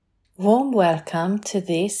Warm welcome to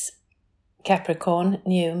this Capricorn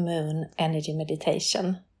new moon energy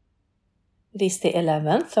meditation. It is the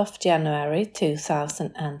 11th of January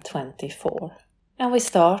 2024 and we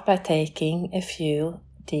start by taking a few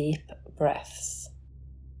deep breaths.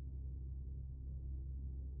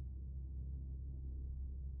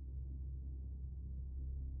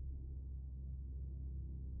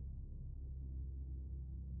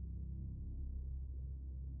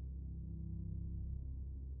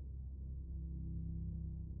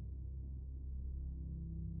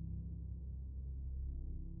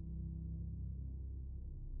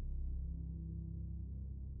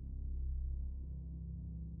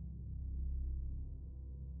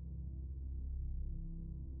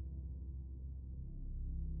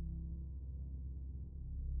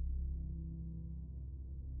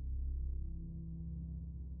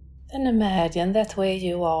 Then imagine that where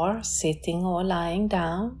you are, sitting or lying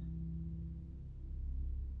down,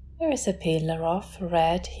 there is a pillar of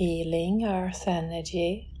red healing earth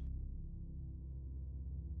energy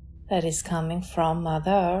that is coming from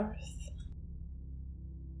Mother Earth.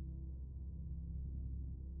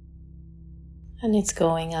 And it's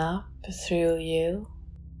going up through you,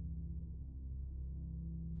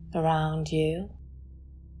 around you,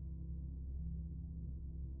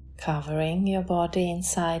 covering your body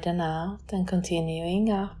inside and out and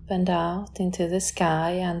continuing up and out into the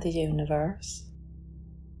sky and the universe.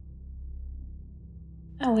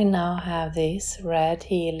 And we now have this red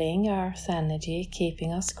healing earth energy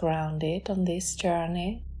keeping us grounded on this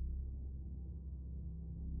journey.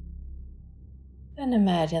 And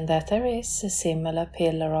imagine that there is a similar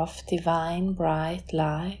pillar of divine bright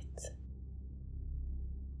light,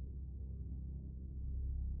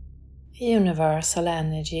 universal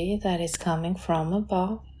energy that is coming from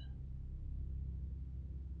above,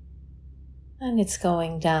 and it's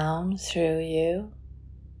going down through you,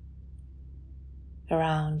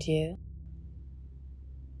 around you,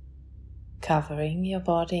 covering your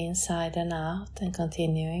body inside and out and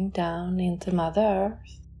continuing down into Mother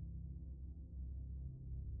Earth.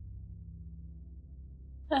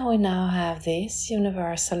 And we now have this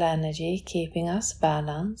universal energy keeping us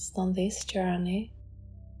balanced on this journey.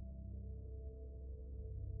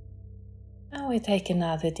 And we take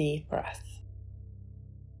another deep breath.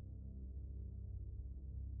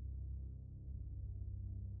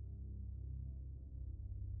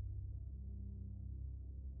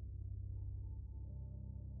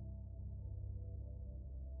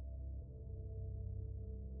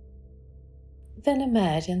 Then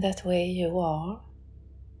imagine that where you are,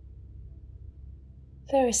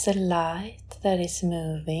 there is a light that is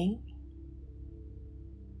moving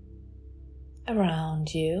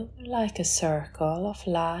around you like a circle of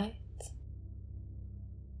light.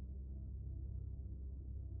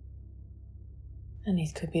 And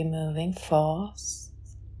it could be moving fast,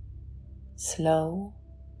 slow,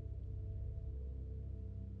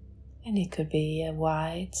 and it could be a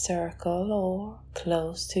wide circle or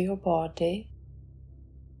close to your body.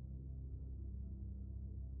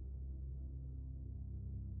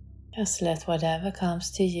 Just let whatever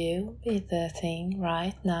comes to you be the thing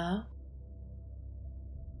right now.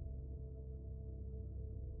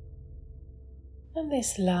 And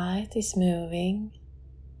this light is moving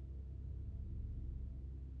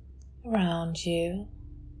around you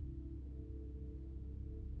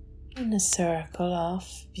in a circle of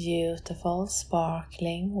beautiful,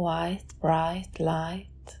 sparkling, white, bright light.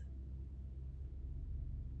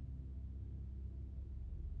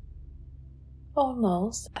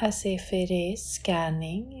 Almost as if it is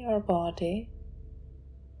scanning your body,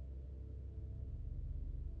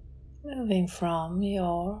 moving from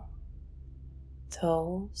your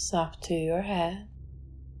toes up to your head.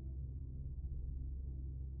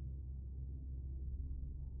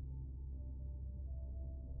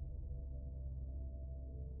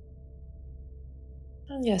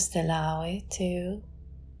 And just allow it to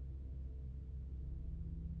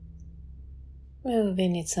move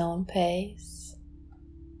in its own pace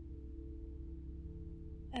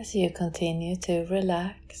as you continue to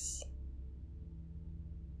relax.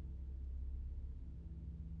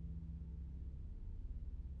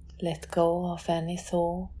 Let go of any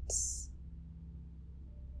thoughts.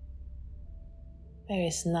 There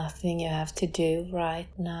is nothing you have to do right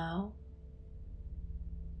now,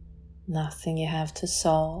 nothing you have to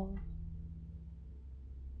solve.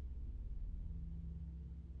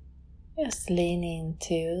 Just lean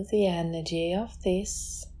into the energy of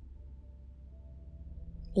this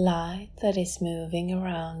light that is moving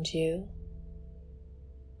around you,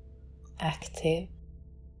 active,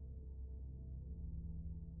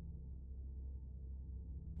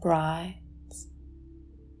 bright,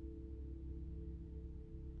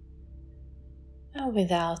 and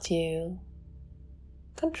without you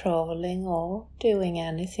controlling or doing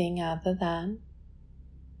anything other than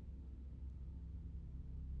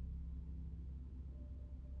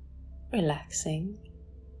relaxing.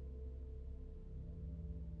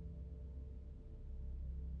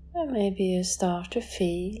 And maybe you start to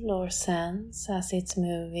feel or sense as it's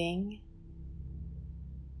moving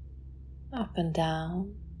up and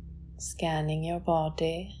down, scanning your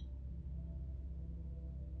body.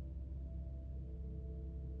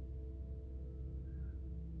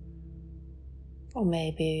 Or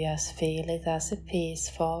maybe you just feel it as a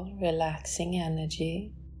peaceful, relaxing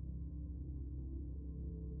energy.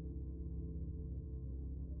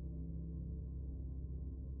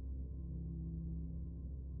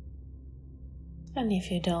 And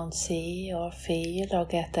if you don't see or feel or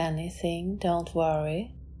get anything, don't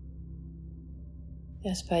worry.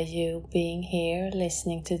 Just by you being here,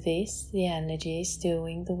 listening to this, the energy is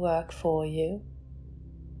doing the work for you.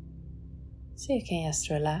 So you can just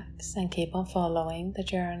relax and keep on following the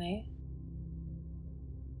journey.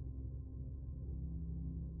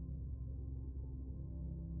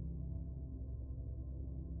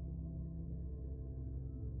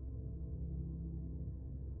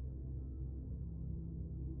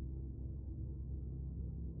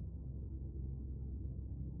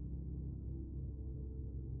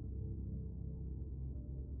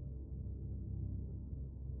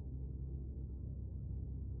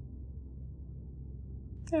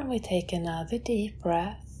 And we take another deep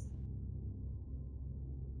breath.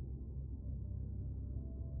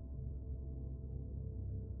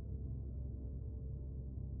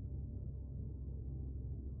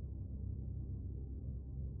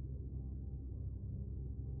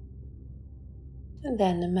 And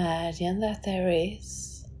then imagine that there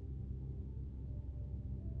is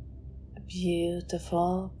a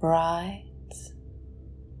beautiful, bright,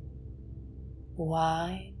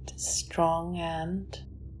 white, strong and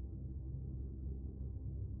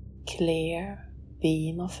clear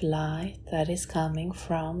beam of light that is coming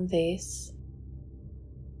from this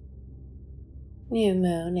new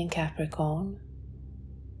moon in Capricorn.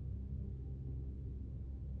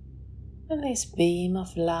 And this beam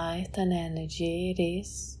of light and energy, it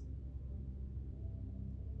is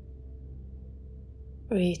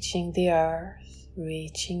reaching the earth,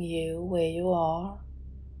 reaching you where you are.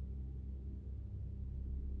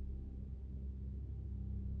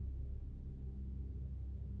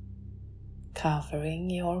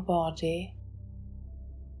 Covering your body.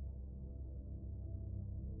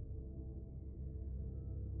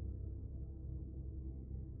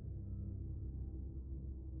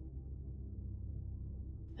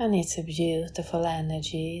 And it's a beautiful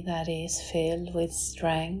energy that is filled with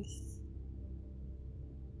strength,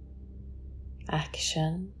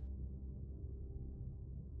 action,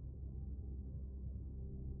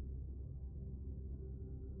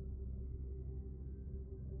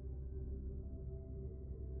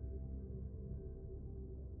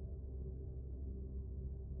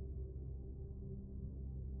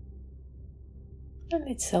 and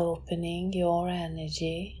it's opening your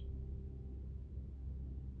energy,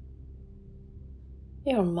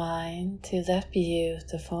 your mind to that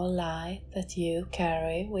beautiful light that you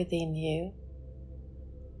carry within you,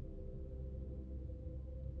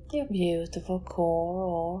 your beautiful core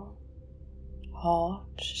or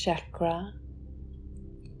heart chakra.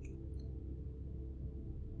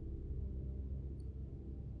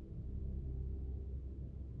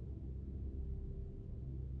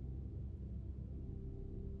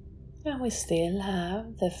 And we still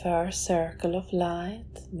have the first circle of light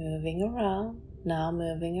moving around, now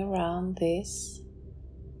moving around this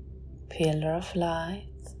pillar of light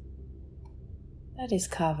that is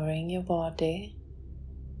covering your body.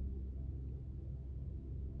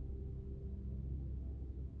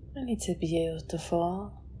 And it's a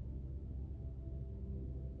beautiful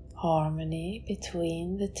harmony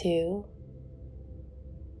between the two,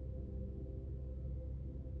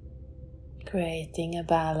 creating a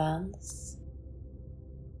balance.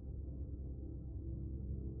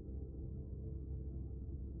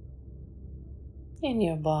 In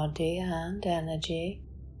your body and energy.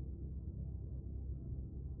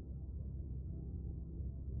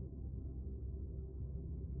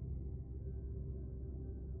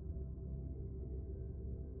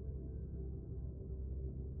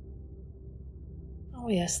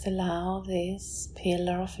 We just allow this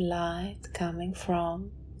pillar of light coming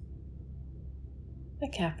from the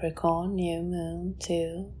Capricorn new moon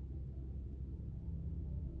to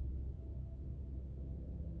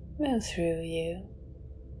move through you.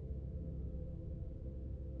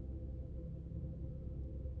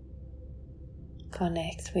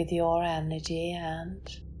 connect with your energy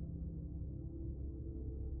and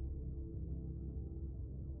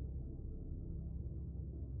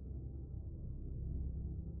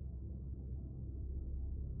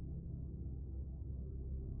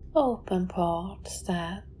open parts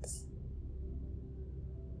that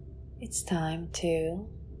it's time to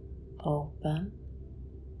open.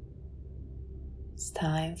 It's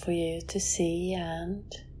time for you to see and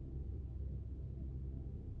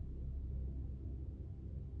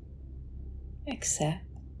accept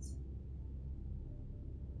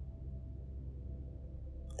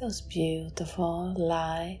those beautiful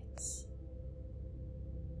lights,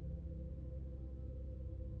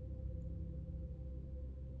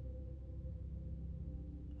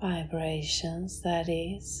 vibrations that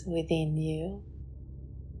is within you.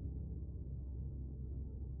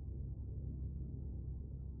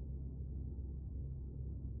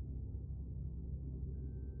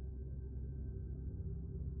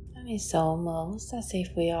 And it's almost as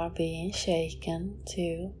if we are being shaken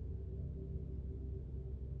to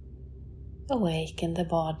awaken the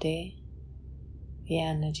body, the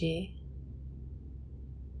energy,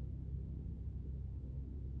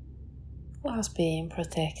 whilst being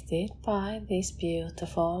protected by this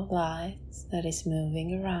beautiful light that is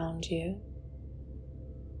moving around you,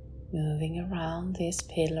 moving around this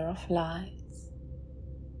pillar of light,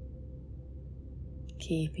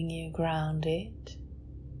 keeping you grounded,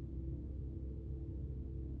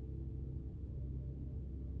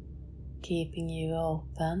 keeping you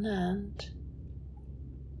open and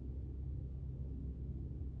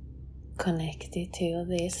connected to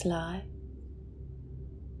this light.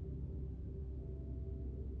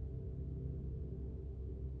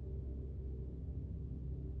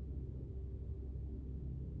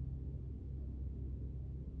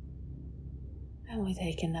 And we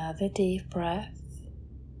take another deep breath.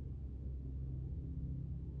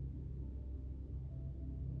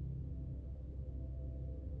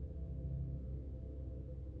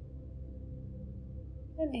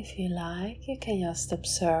 And if you like, you can just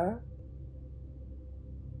observe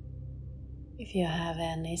if you have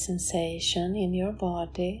any sensation in your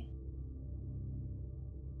body.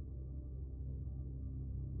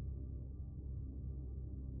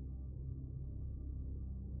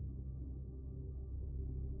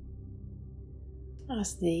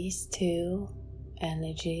 As these two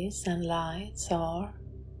energies and lights are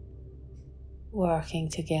working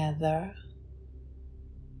together,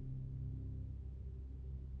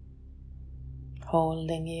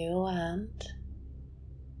 holding you and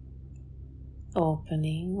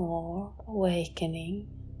opening or awakening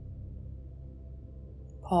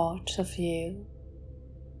parts of you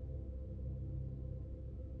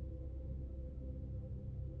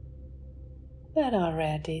that are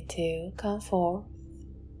ready to come forth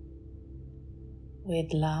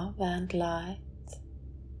with love and light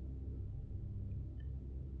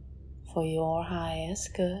for your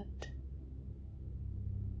highest good.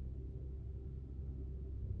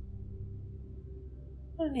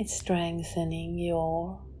 And it's strengthening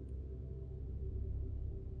your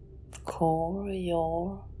core,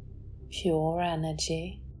 your pure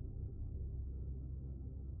energy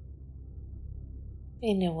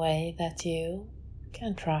in a way that you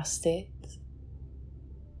can trust it.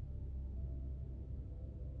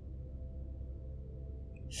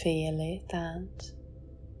 Feel it and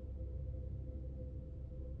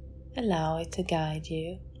allow it to guide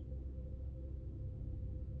you.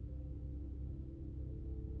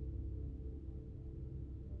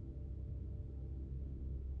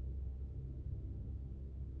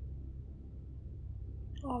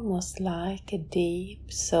 Almost like a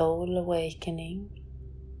deep soul awakening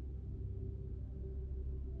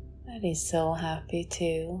that is so happy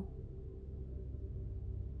to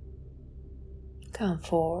come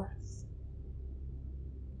forth.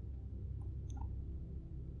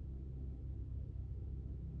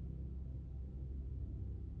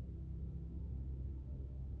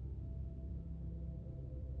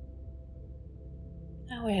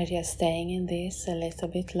 And we are just staying in this a little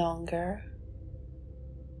bit longer.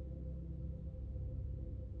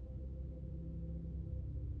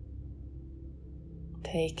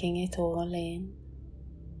 Taking it all in.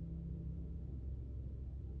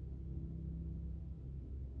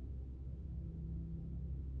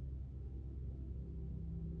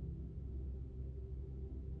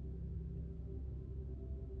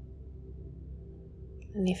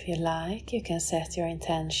 And if you like, you can set your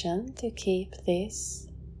intention to keep this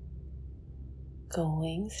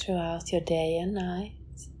going throughout your day and night.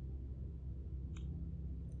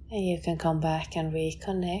 And you can come back and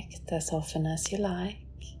reconnect as often as you like.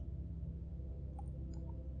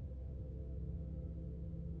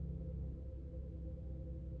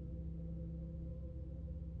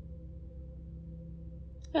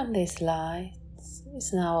 And this light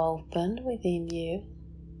is now opened within you.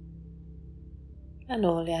 And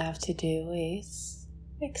all you have to do is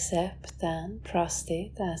accept and trust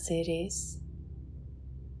it as it is,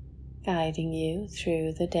 guiding you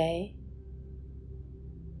through the day.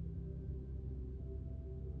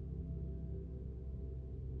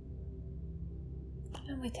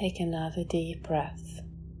 And we take another deep breath.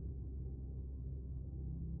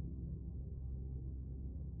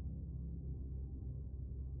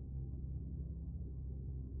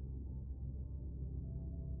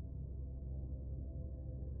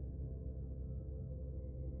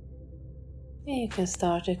 And you can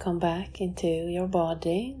start to come back into your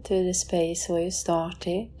body, into the space where you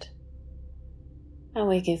started. And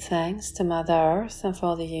we give thanks to Mother Earth and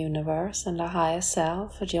for the universe and the higher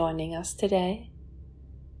self for joining us today.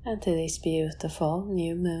 And to this beautiful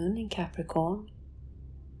new moon in Capricorn.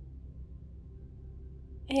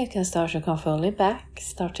 And you can start to come fully back,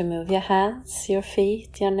 start to move your hands, your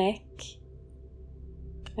feet, your neck.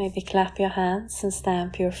 Maybe clap your hands and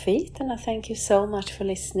stamp your feet. And I thank you so much for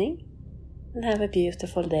listening. And have a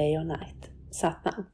beautiful day or night. Sat Nam.